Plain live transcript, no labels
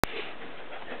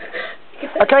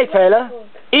Okay, Taylor.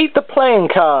 Eat the playing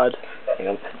card. Hang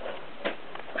on.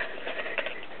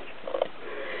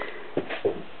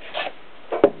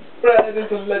 Bread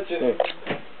is a legend.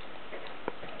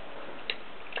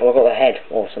 Oh, I've got the head.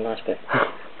 Oh, it's a nice bit.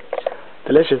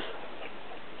 Delicious.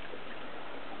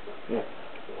 Mm.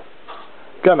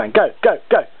 Go, man. Go, go,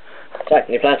 go. So,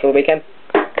 any plans for the weekend?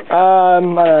 I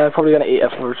don't know, probably going to eat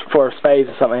for a spades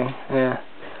or something. Yeah.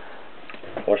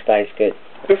 Or space, good.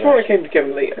 Before I came to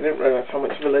Kevin Lee, I didn't realise how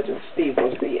much of a legend Steve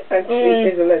was, but he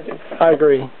actually is a legend. I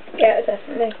agree. Yeah,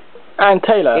 definitely. And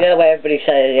Taylor. You know the way everybody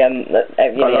says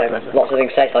that lots of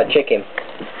things taste like chicken.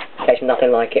 Tastes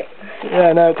nothing like it.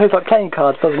 Yeah, no, it tastes like playing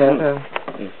cards, doesn't it? Yeah.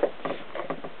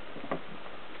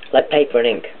 Like paper and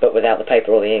ink, but without the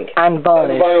paper or the ink. And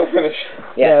varnish. And vinyl finish.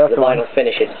 Yeah, that's the the one. vinyl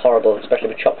finish is horrible, especially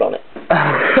with chocolate on it.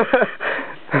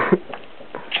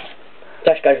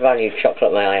 Tesco's value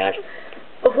chocolate, may I add.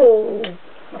 Oh,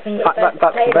 I think that's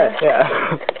the best,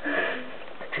 yeah.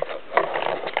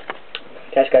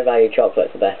 Tesco value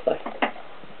chocolate's the best, though.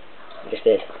 It just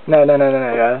is. No.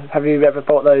 Have you ever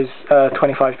bought those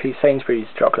 25p Sainsbury's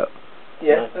chocolate?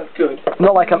 Yeah, that's good.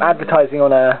 Not like I'm advertising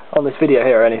on this video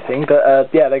here or anything, but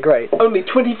yeah, they're great. Only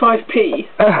 25p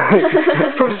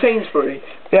from Sainsbury's.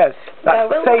 Yes, that's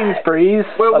Where will Sainsbury's,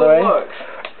 Well, by the what way. works?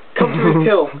 Come to his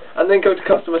till and then go to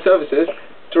customer services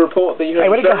to report that you had Hey,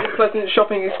 a where'd it very go? pleasant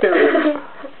shopping experience.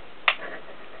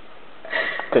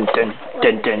 Dun dun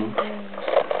dun dun.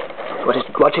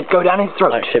 Watch it go down his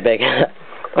throat. Like too big.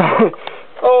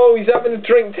 Oh, he's having a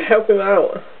drink to help him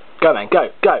out. Go, man, go,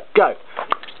 go, go.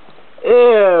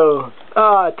 Ew.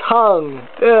 Ah, tongue.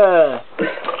 Ugh.